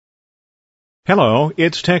Hello,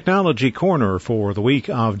 it's Technology Corner for the week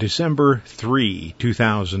of December 3,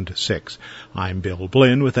 2006. I'm Bill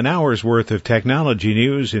Blinn with an hour's worth of technology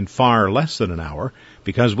news in far less than an hour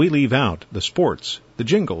because we leave out the sports, the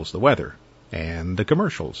jingles, the weather, and the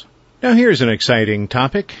commercials. Now here's an exciting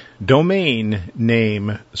topic, domain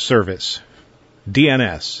name service,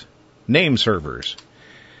 DNS, name servers.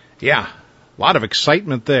 Yeah, a lot of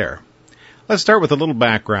excitement there. Let's start with a little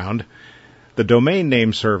background. The domain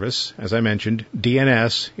name service, as I mentioned,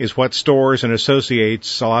 DNS, is what stores and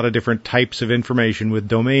associates a lot of different types of information with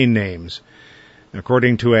domain names.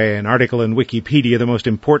 According to an article in Wikipedia, the most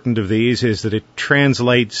important of these is that it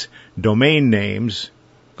translates domain names,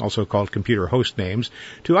 also called computer host names,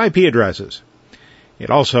 to IP addresses. It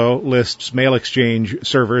also lists mail exchange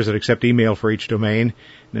servers that accept email for each domain,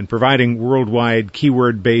 and in providing worldwide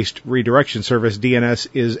keyword-based redirection service, DNS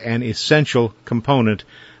is an essential component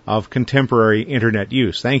of contemporary Internet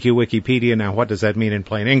use. Thank you, Wikipedia. Now, what does that mean in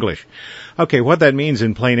plain English? Okay, what that means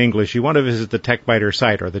in plain English, you want to visit the TechBiter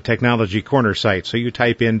site or the Technology Corner site. So you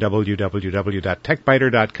type in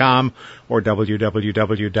www.techbiter.com or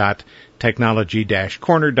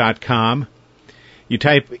www.technology-corner.com. You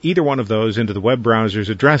type either one of those into the web browser's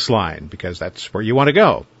address line because that's where you want to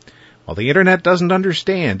go. Well, the Internet doesn't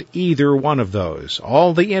understand either one of those.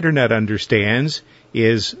 All the Internet understands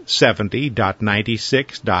is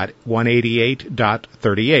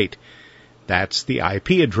 70.96.188.38. That's the IP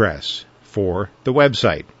address for the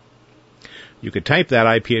website. You could type that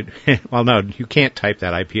IP, well, no, you can't type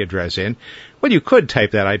that IP address in. Well, you could type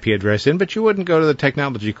that IP address in, but you wouldn't go to the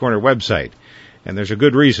Technology Corner website. And there's a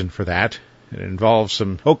good reason for that. It involves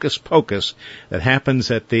some hocus pocus that happens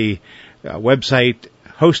at the website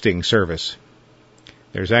hosting service.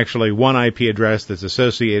 There's actually one IP address that's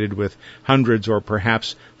associated with hundreds or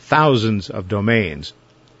perhaps thousands of domains.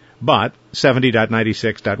 But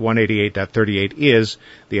 70.96.188.38 is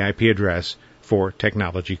the IP address for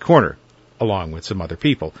Technology Corner, along with some other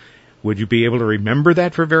people. Would you be able to remember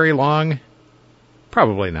that for very long?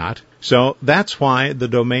 Probably not. So that's why the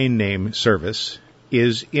domain name service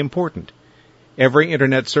is important. Every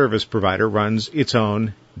Internet service provider runs its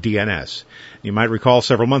own DNS. You might recall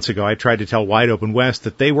several months ago I tried to tell Wide Open West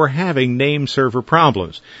that they were having name server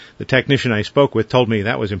problems. The technician I spoke with told me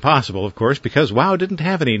that was impossible, of course, because WOW didn't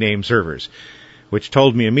have any name servers, which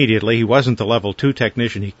told me immediately he wasn't the level 2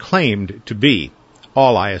 technician he claimed to be.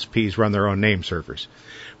 All ISPs run their own name servers.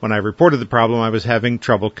 When I reported the problem, I was having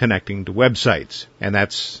trouble connecting to websites, and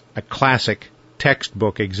that's a classic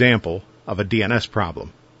textbook example of a DNS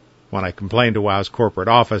problem. When I complained to WOW's corporate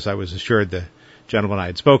office, I was assured the gentleman I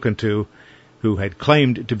had spoken to, who had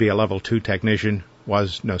claimed to be a level 2 technician,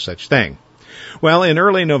 was no such thing. Well, in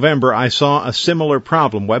early November, I saw a similar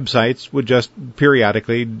problem. Websites would just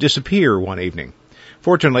periodically disappear one evening.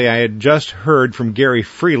 Fortunately, I had just heard from Gary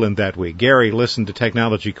Freeland that week. Gary listened to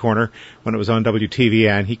Technology Corner when it was on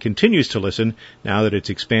WTVN, and he continues to listen now that it's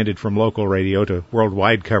expanded from local radio to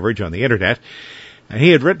worldwide coverage on the Internet. And he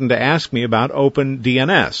had written to ask me about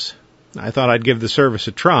OpenDNS. I thought I'd give the service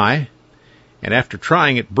a try. And after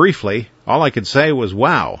trying it briefly, all I could say was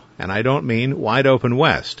wow, and I don't mean Wide Open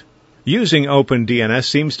West. Using OpenDNS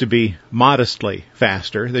seems to be modestly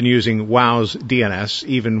faster than using WOW's DNS,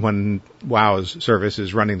 even when WOW's service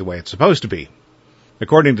is running the way it's supposed to be.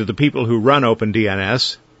 According to the people who run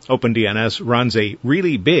OpenDNS, OpenDNS runs a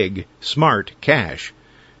really big, smart cache.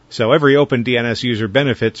 So every OpenDNS user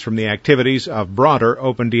benefits from the activities of broader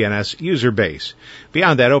OpenDNS user base.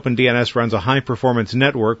 Beyond that, OpenDNS runs a high-performance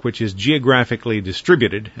network which is geographically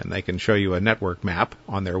distributed, and they can show you a network map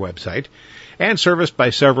on their website, and serviced by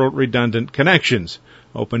several redundant connections.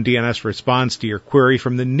 OpenDNS responds to your query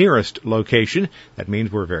from the nearest location. That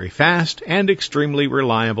means we're very fast and extremely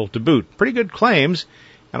reliable to boot. Pretty good claims,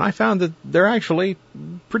 and I found that they're actually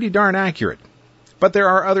pretty darn accurate. But there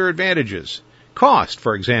are other advantages. Cost,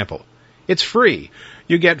 for example. It's free.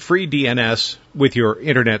 You get free DNS with your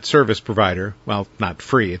Internet service provider. Well, not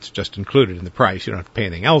free, it's just included in the price. You don't have to pay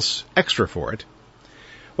anything else extra for it.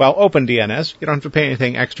 Well, OpenDNS, you don't have to pay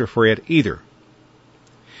anything extra for it either.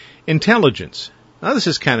 Intelligence. Now, this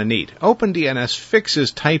is kind of neat. OpenDNS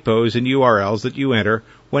fixes typos in URLs that you enter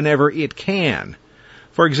whenever it can.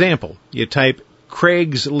 For example, you type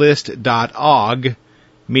craigslist.org,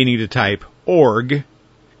 meaning to type org.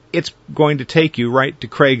 It's going to take you right to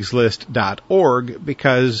Craigslist.org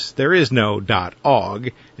because there is no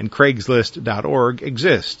 .org, and Craigslist.org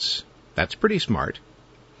exists. That's pretty smart.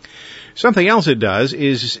 Something else it does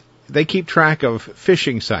is they keep track of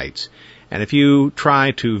phishing sites. And if you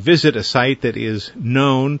try to visit a site that is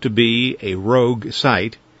known to be a rogue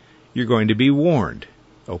site, you're going to be warned.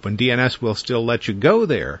 OpenDNS will still let you go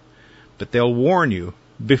there, but they'll warn you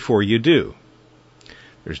before you do.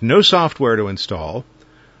 There's no software to install.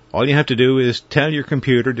 All you have to do is tell your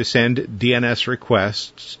computer to send DNS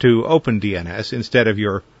requests to OpenDNS instead of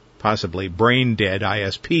your possibly brain-dead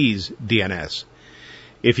ISP's DNS.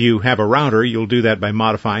 If you have a router, you'll do that by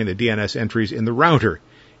modifying the DNS entries in the router.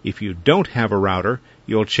 If you don't have a router,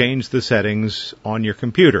 you'll change the settings on your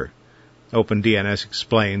computer. OpenDNS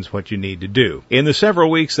explains what you need to do. In the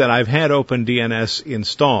several weeks that I've had OpenDNS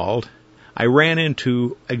installed, I ran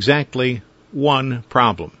into exactly one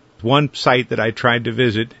problem. One site that I tried to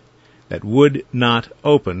visit that would not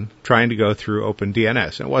open trying to go through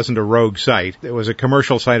OpenDNS. It wasn't a rogue site. It was a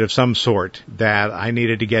commercial site of some sort that I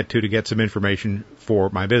needed to get some information for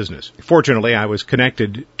my business. Fortunately, I was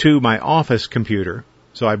connected to my office computer,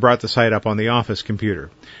 so I brought the site up on the office computer.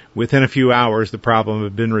 Within a few hours, the problem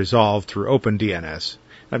had been resolved through OpenDNS.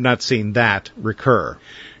 I've not seen that recur.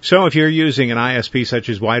 So if you're using an ISP such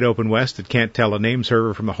as Wide Open West that can't tell a name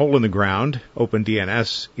server from a hole in the ground,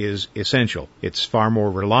 OpenDNS is essential. It's far more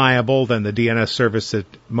reliable than the DNS service that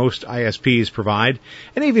most ISPs provide.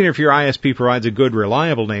 And even if your ISP provides a good,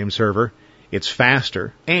 reliable name server, it's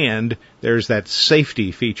faster, and there's that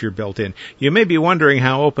safety feature built in. You may be wondering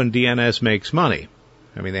how OpenDNS makes money.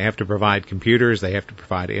 I mean, they have to provide computers, they have to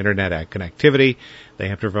provide internet connectivity, they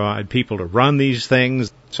have to provide people to run these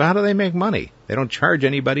things. So how do they make money? They don't charge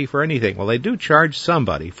anybody for anything. Well, they do charge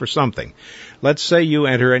somebody for something. Let's say you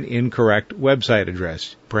enter an incorrect website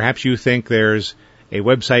address. Perhaps you think there's a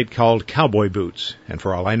website called Cowboy Boots, and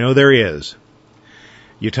for all I know, there is.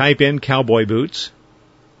 You type in Cowboy Boots,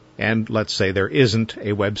 and let's say there isn't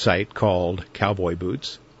a website called Cowboy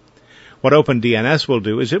Boots. What OpenDNS will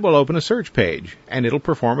do is it will open a search page, and it'll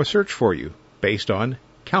perform a search for you based on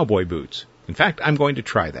cowboy boots. In fact, I'm going to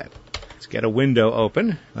try that. Let's get a window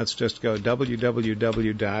open. Let's just go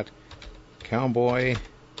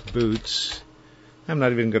www.cowboyboots. I'm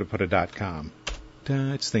not even going to put a .com.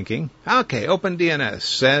 It's thinking. Okay, OpenDNS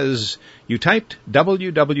says you typed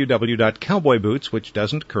www.cowboyboots, which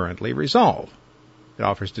doesn't currently resolve. It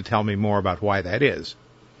offers to tell me more about why that is.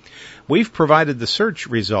 We've provided the search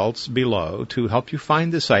results below to help you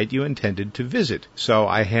find the site you intended to visit. So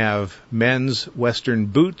I have men's Western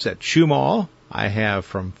boots at Shoe Mall. I have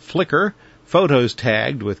from Flickr photos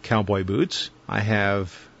tagged with cowboy boots. I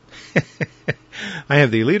have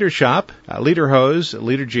the Leader Shop, Leader Hose,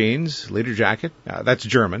 Leader Jeans, Leader Jacket. That's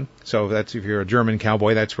German. So that's if you're a German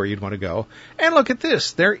cowboy, that's where you'd want to go. And look at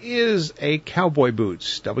this. There is a Cowboy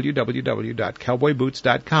Boots,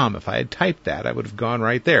 www.cowboyboots.com. If I had typed that, I would have gone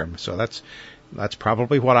right there. So that's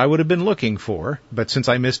probably what I would have been looking for. But since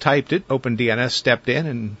I mistyped it, OpenDNS stepped in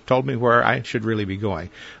and told me where I should really be going.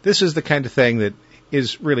 This is the kind of thing that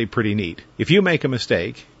is really pretty neat. If you make a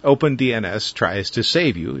mistake, OpenDNS tries to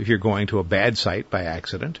save you if you're going to a bad site by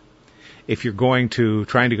accident. If you're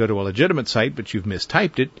trying to go to a legitimate site, but you've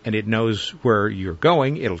mistyped it and it knows where you're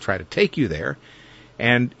going, it'll try to take you there.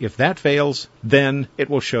 And if that fails, then it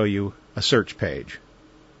will show you a search page.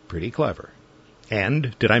 Pretty clever.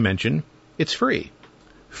 And, did I mention, it's free.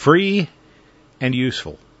 Free and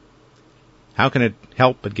useful. How can it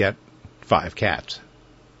help but get 5 cats?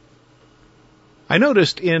 I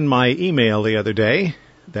noticed in my email the other day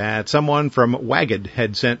that someone from Wagged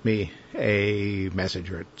had sent me a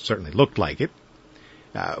message, or it certainly looked like it.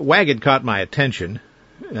 Wagged caught my attention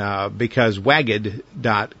because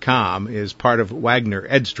Wagged.com is part of Wagner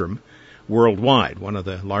Edstrom Worldwide, one of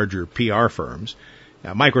the larger PR firms.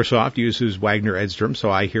 Microsoft uses Wagner Edstrom,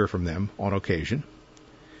 so I hear from them on occasion.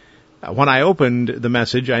 When I opened the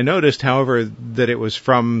message, I noticed, however, that it was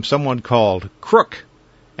from someone called Crook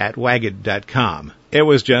at Wagged.com. It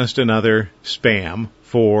was just another spam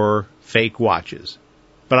for fake watches.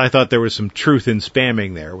 But I thought there was some truth in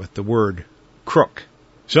spamming there with the word crook.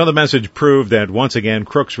 So the message proved that, once again,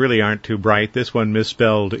 crooks really aren't too bright. This one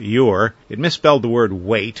misspelled your. It misspelled the word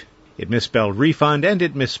wait. It misspelled refund, and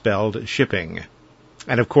it misspelled shipping.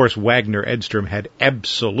 And, of course, Wagner Edstrom had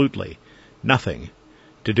absolutely nothing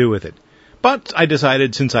to do with it. But I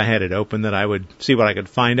decided, since I had it open, that I would see what I could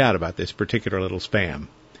find out about this particular little spam.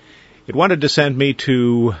 It wanted to send me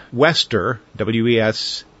to Wester,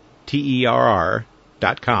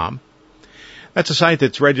 WESTERR.com. That's a site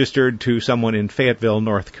that's registered to someone in Fayetteville,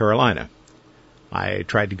 North Carolina. I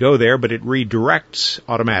tried to go there, but it redirects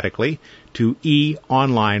automatically to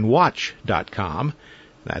eonlinewatch.com.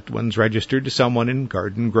 That one's registered to someone in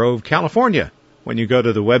Garden Grove, California. When you go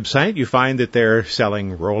to the website, you find that they're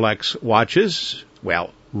selling Rolex watches.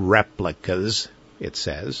 Well, replicas, it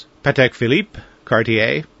says. Patek Philippe,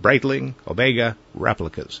 Cartier, Breitling, Omega,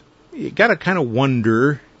 replicas. you got to kind of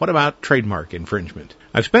wonder, what about trademark infringement?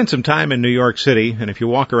 I've spent some time in New York City, and if you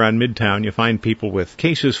walk around Midtown, you find people with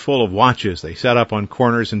cases full of watches. They set up on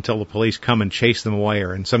corners until the police come and chase them away,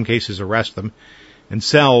 or in some cases arrest them, and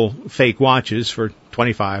sell fake watches for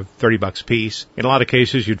 $25, $30 a piece. In a lot of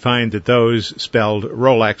cases, you'd find that those spelled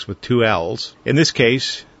Rolex with 2 L's. In this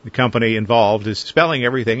case, the company involved is spelling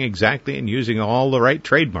everything exactly and using all the right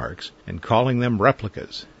trademarks and calling them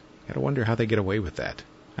replicas. Gotta wonder how they get away with that.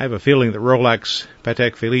 I have a feeling that Rolex,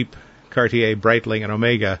 Patek Philippe, Cartier, Breitling, and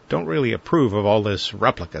Omega don't really approve of all this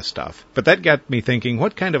replica stuff. But that got me thinking,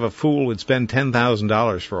 what kind of a fool would spend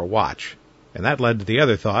 $10,000 for a watch? And that led to the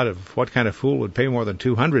other thought of what kind of fool would pay more than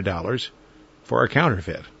 $200 for a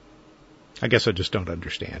counterfeit. I guess I just don't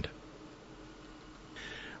understand.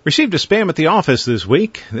 Received a spam at the office this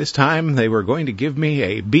week. This time they were going to give me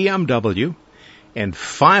a BMW and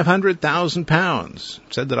 500,000 pounds.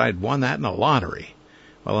 Said that I'd won that in a lottery.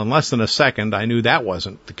 Well, in less than a second, I knew that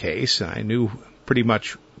wasn't the case. I knew pretty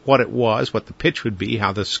much what it was, what the pitch would be,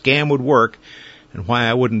 how the scam would work, and why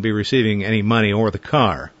I wouldn't be receiving any money or the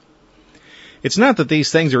car. It's not that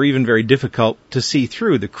these things are even very difficult to see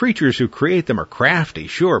through. The creatures who create them are crafty,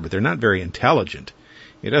 sure, but they're not very intelligent.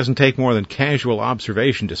 It doesn't take more than casual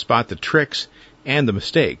observation to spot the tricks and the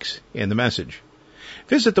mistakes in the message.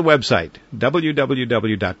 Visit the website,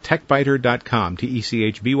 www.techbyter.com,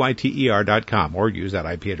 techbyter.com, or use that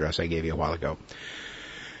IP address I gave you a while ago.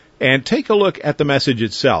 And take a look at the message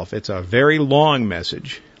itself. It's a very long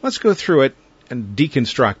message. Let's go through it and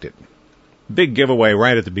deconstruct it. Big giveaway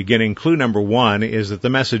right at the beginning. Clue number 1 is that the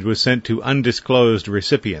message was sent to undisclosed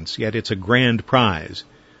recipients, yet it's a grand prize.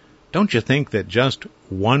 Don't you think that just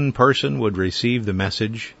one person would receive the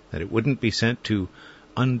message, that it wouldn't be sent to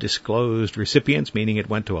undisclosed recipients, meaning it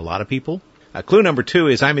went to a lot of people? Clue number 2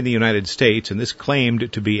 is I'm in the United States, and this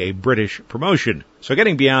claimed to be a British promotion. So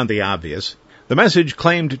getting beyond the obvious, the message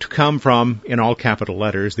claimed to come from, in all capital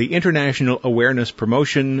letters, the International Awareness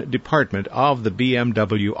Promotion Department of the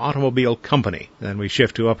BMW Automobile Company. Then we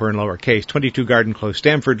shift to upper and lower case, 22 Garden Close,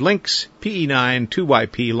 Stamford, Links, PE9,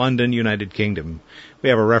 2YP, London, United Kingdom. We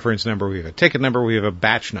have a reference number, we have a ticket number, we have a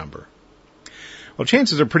batch number. Well,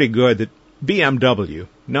 chances are pretty good that BMW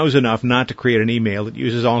knows enough not to create an email that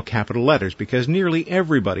uses all capital letters, because nearly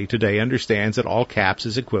everybody today understands that all caps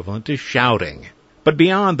is equivalent to shouting. But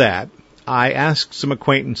beyond that, I asked some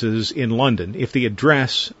acquaintances in London if the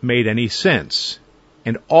address made any sense,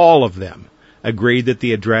 and all of them agreed that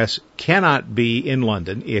the address cannot be in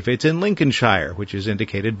London if it's in Lincolnshire, which is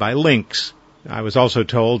indicated by links. I was also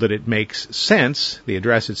told that it makes sense, the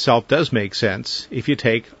address itself does make sense, if you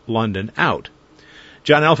take London out.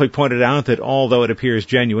 John Elphick pointed out that although it appears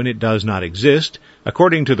genuine, it does not exist.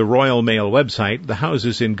 According to the Royal Mail website, the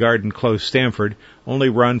houses in Garden Close, Stamford, only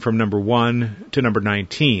run from number 1 to number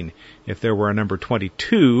 19. If there were a number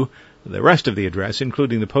 22, the rest of the address,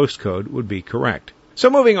 including the postcode, would be correct. So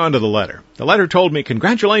moving on to the letter. The letter told me,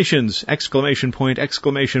 congratulations! Exclamation point,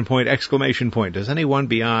 exclamation point, exclamation point. Does anyone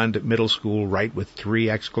beyond middle school write with 3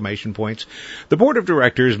 exclamation points? The board of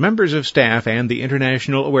directors, members of staff, and the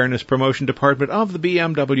International Awareness Promotion Department of the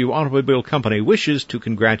BMW Automobile Company wishes to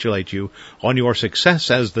congratulate you on your success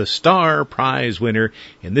as the star prize winner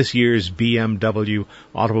in this year's BMW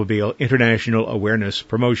Automobile International Awareness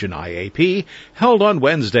Promotion, IAP, held on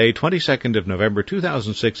Wednesday, 22nd of November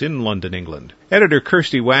 2006 in London, England. Editor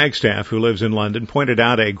Kirsty Wagstaff, who lives in London, pointed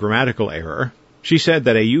out a grammatical error. She said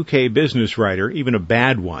that a UK business writer, even a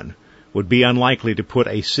bad one, would be unlikely to put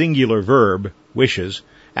a singular verb, wishes,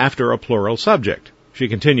 after a plural subject. She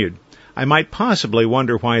continued, I might possibly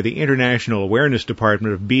wonder why the International Awareness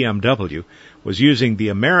Department of BMW was using the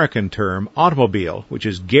American term automobile, which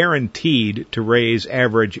is guaranteed to raise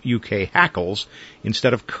average UK hackles,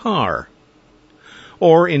 instead of car.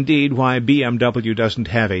 Or, indeed, why BMW doesn't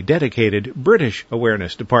have a dedicated British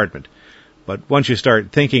awareness department. But once you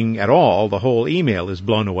start thinking at all, the whole email is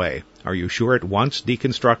blown away. Are you sure it wants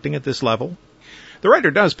deconstructing at this level? The writer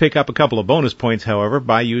does pick up a couple of bonus points, however,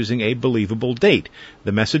 by using a believable date.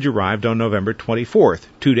 The message arrived on November 24th,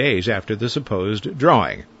 2 days after the supposed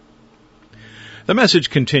drawing. The message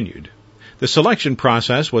continued. The selection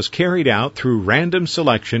process was carried out through random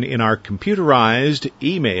selection in our computerized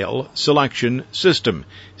email selection system,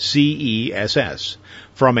 CESS,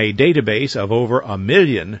 from a database of over 1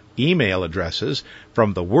 million email addresses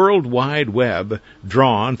from the World Wide Web,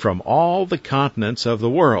 drawn from all the continents of the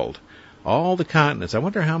world. All the continents. I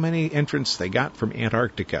wonder how many entrants they got from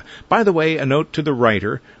Antarctica. By the way, a note to the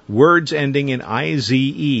writer, words ending in IZE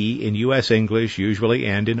in U.S. English usually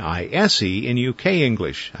end in ISE in UK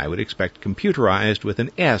English. I would expect computerized with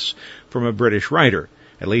an S from a British writer.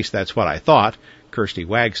 At least that's what I thought. Kirsty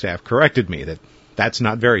Wagstaff corrected me that that's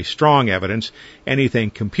not very strong evidence.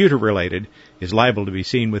 Anything computer-related is liable to be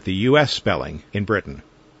seen with the U.S. spelling in Britain.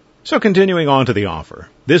 So continuing on to the offer.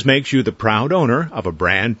 This makes you the proud owner of a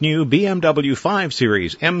brand new BMW 5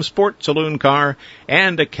 Series M Sport saloon car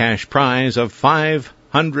and a cash prize of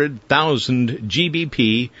 500,000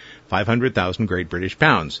 GBP, 500,000 Great British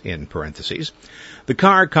Pounds, in parentheses. The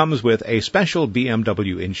car comes with a special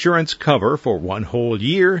BMW insurance cover for 1 whole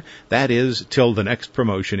year, that is, till the next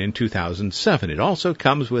promotion in 2007. It also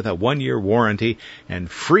comes with a 1-year warranty and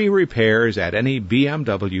free repairs at any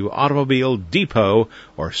BMW automobile depot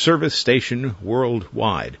or service station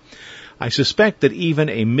worldwide. I suspect that even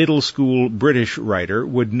a middle school British writer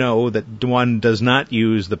would know that one does not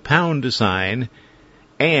use the pound sign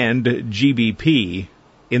and GBP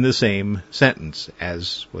in the same sentence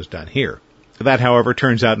as was done here. That, however,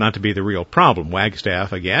 turns out not to be the real problem.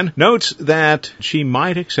 Wagstaff, again, notes that she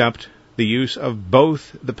might accept the use of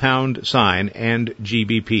both the pound sign and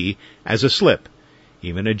GBP as a slip.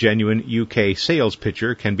 Even a genuine UK sales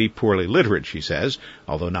pitcher can be poorly literate, she says,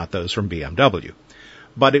 although not those from BMW.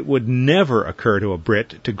 But it would never occur to a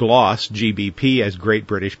Brit to gloss GBP as Great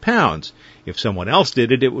British Pounds. If someone else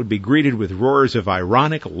did it, it would be greeted with roars of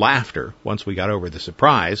ironic laughter once we got over the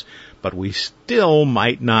surprise, but we still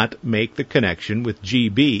might not make the connection with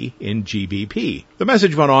GB in GBP. The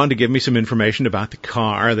message went on to give me some information about the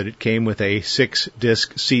car, that it came with a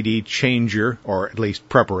 6-disc CD changer, or at least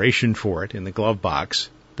preparation for it, in the glove box,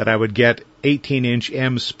 that I would get 18-inch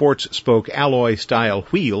M sports spoke alloy style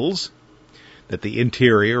wheels, that the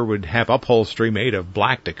interior would have upholstery made of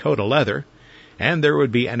black Dakota leather, and there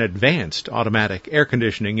would be an advanced automatic air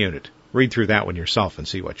conditioning unit. Read through that one yourself and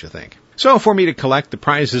see what you think. So for me to collect the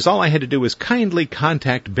prizes, all I had to do was kindly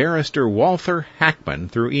contact Barrister Walther Hackman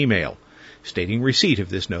through email, stating receipt of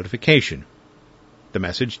this notification. The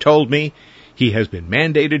message told me he has been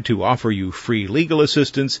mandated to offer you free legal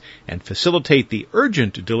assistance and facilitate the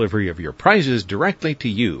urgent delivery of your prizes directly to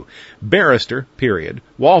you. Barrister,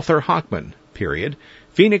 Walther Hackman,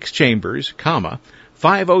 Phoenix Chambers,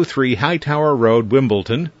 503 Hightower Road,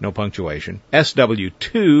 Wimbledon, no punctuation,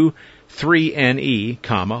 SW2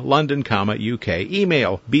 3NE, London, UK.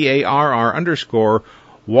 Email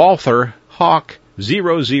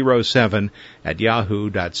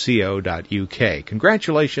barrhawk007@yahoo.co.uk.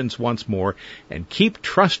 Congratulations once more, and keep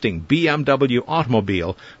trusting BMW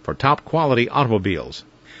Automobile for top quality automobiles.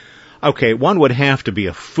 Okay, one would have to be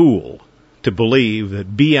a fool to believe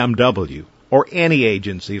that BMW or any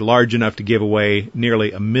agency large enough to give away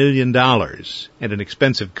nearly $1 million and an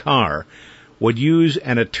expensive car would use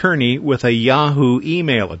an attorney with a Yahoo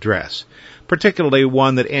email address, particularly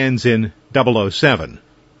one that ends in 007,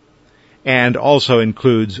 and also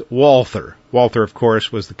includes Walther. Walther, of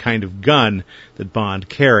course, was the kind of gun that Bond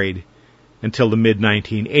carried until the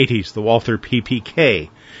mid-1980s, the Walther PPK.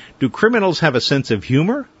 Do criminals have a sense of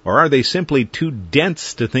humor, or are they simply too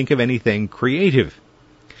dense to think of anything creative?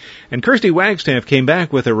 And Kirsty Wagstaff came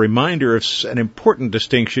back with a reminder of an important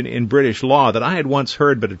distinction in British law that I had once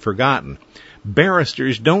heard but had forgotten.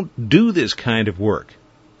 Barristers don't do this kind of work.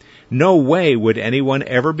 No way would anyone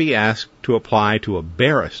ever be asked to apply to a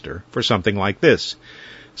barrister for something like this.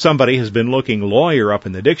 Somebody has been looking lawyer up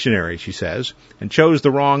in the dictionary, she says, and chose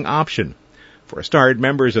the wrong option. For a start,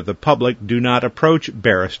 members of the public do not approach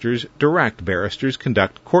barristers direct. Barristers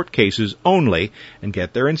conduct court cases only and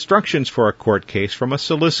get their instructions for a court case from a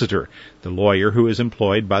solicitor, the lawyer who is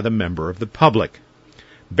employed by the member of the public.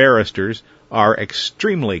 Barristers are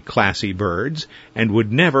extremely classy birds and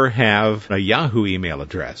would never have a Yahoo email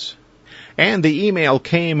address. And the email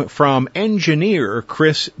came from engineer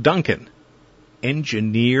Chris Duncan.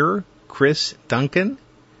 Engineer Chris Duncan?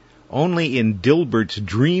 Only in Dilbert's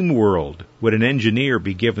dream world would an engineer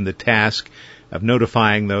be given the task of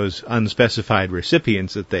notifying those unspecified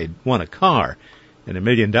recipients that they'd won a car and $1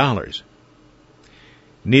 million.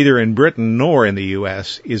 Neither in Britain nor in the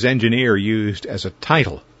U.S. is engineer used as a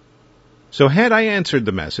title. So had I answered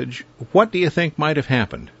the message, what do you think might have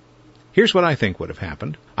happened? Here's what I think would have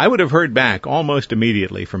happened. I would have heard back almost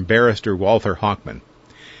immediately from Barrister Walther Hackman.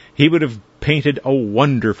 He would have painted a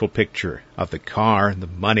wonderful picture of the car and the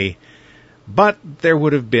money, but there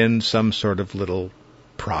would have been some sort of little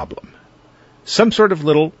problem. Some sort of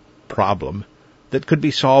little problem that could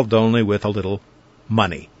be solved only with a little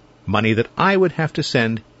money. Money that I would have to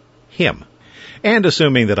send him. And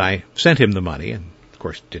assuming that I sent him the money, and of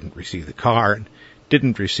course didn't receive the car, and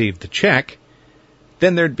didn't receive the check,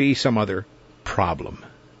 then there'd be some other problem,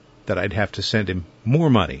 that I'd have to send him more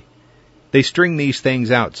money. They string these things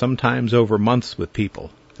out, sometimes over months with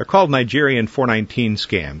people. They're called Nigerian 419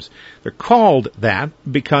 scams. They're called that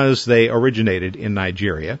because they originated in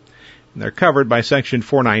Nigeria. And they're covered by Section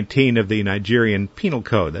 419 of the Nigerian Penal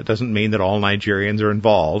Code. That doesn't mean that all Nigerians are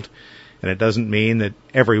involved, and it doesn't mean that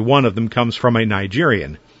every one of them comes from a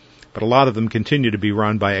Nigerian. But a lot of them continue to be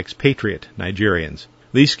run by expatriate Nigerians.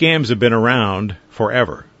 These scams have been around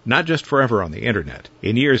forever, not just forever on the Internet.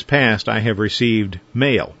 In years past, I have received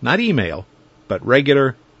mail, not email, but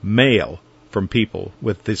regular mail from people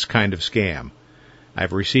with this kind of scam.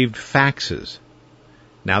 I've received faxes.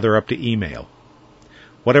 Now they're up to email.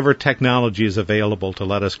 Whatever technology is available to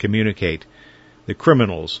let us communicate, the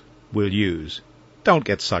criminals will use. Don't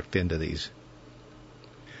get sucked into these.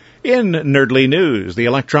 In nerdly news, the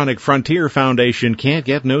Electronic Frontier Foundation can't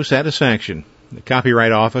get no satisfaction. The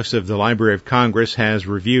Copyright Office of the Library of Congress has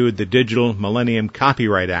reviewed the Digital Millennium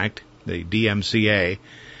Copyright Act, the DMCA,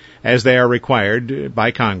 as they are required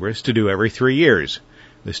by Congress to do every 3 years.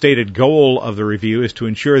 The stated goal of the review is to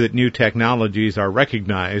ensure that new technologies are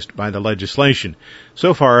recognized by the legislation.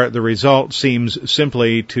 So far, the result seems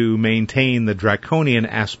simply to maintain the draconian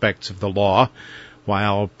aspects of the law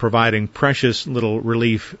while providing precious little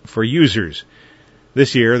relief for users.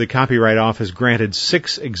 This year, the Copyright Office granted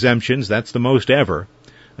 6 exemptions. That's the most ever.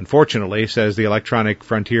 Unfortunately, says the Electronic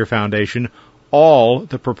Frontier Foundation, all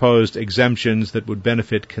the proposed exemptions that would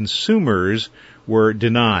benefit consumers were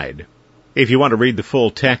denied. If you want to read the full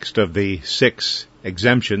text of the 6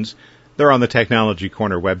 exemptions, they're on the Technology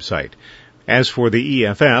Corner website. As for the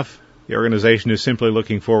EFF, the organization is simply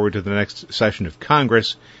looking forward to the next session of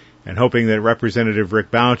Congress and hoping that Representative Rick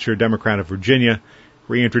Boucher, Democrat of Virginia,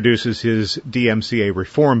 reintroduces his DMCA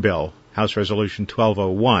reform bill, House Resolution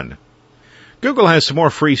 1201. Google has some more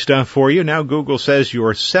free stuff for you. Now Google says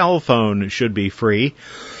your cell phone should be free.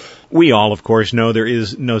 We all, of course, know there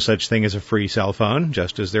is no such thing as a free cell phone,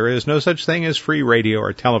 just as there is no such thing as free radio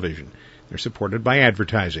or television. They're supported by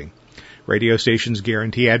advertising. Radio stations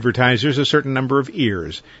guarantee advertisers a certain number of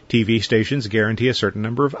ears. TV stations guarantee a certain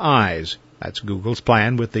number of eyes. That's Google's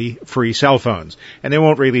plan with the free cell phones. And they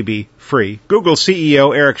won't really be free. Google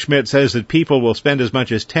CEO Eric Schmidt says that people will spend as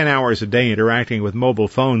much as 10 hours a day interacting with mobile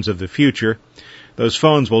phones of the future. Those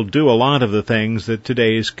phones will do a lot of the things that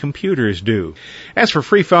today's computers do. As for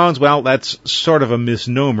free phones, well, that's sort of a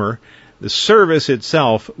misnomer. The service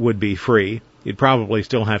itself would be free. You'd probably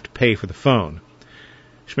still have to pay for the phone.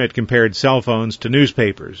 Schmidt compared cell phones to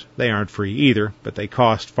newspapers. They aren't free either, but they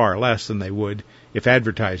cost far less than they would if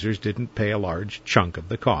advertisers didn't pay a large chunk of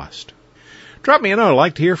the cost. Drop me a note. I'd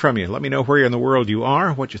like to hear from you. Let me know where in the world you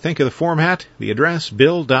are, what you think of the format. The address,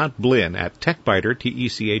 bill.blinn@techbyter,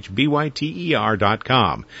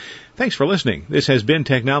 TechByter.com. Thanks for listening. This has been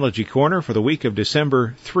Technology Corner for the week of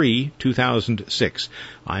December 3, 2006.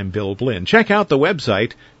 I'm Bill Blinn. Check out the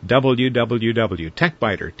website,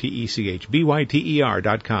 www.techbyter,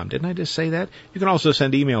 TechByter.com. Didn't I just say that? You can also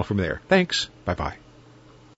send email from there. Thanks. Bye-bye.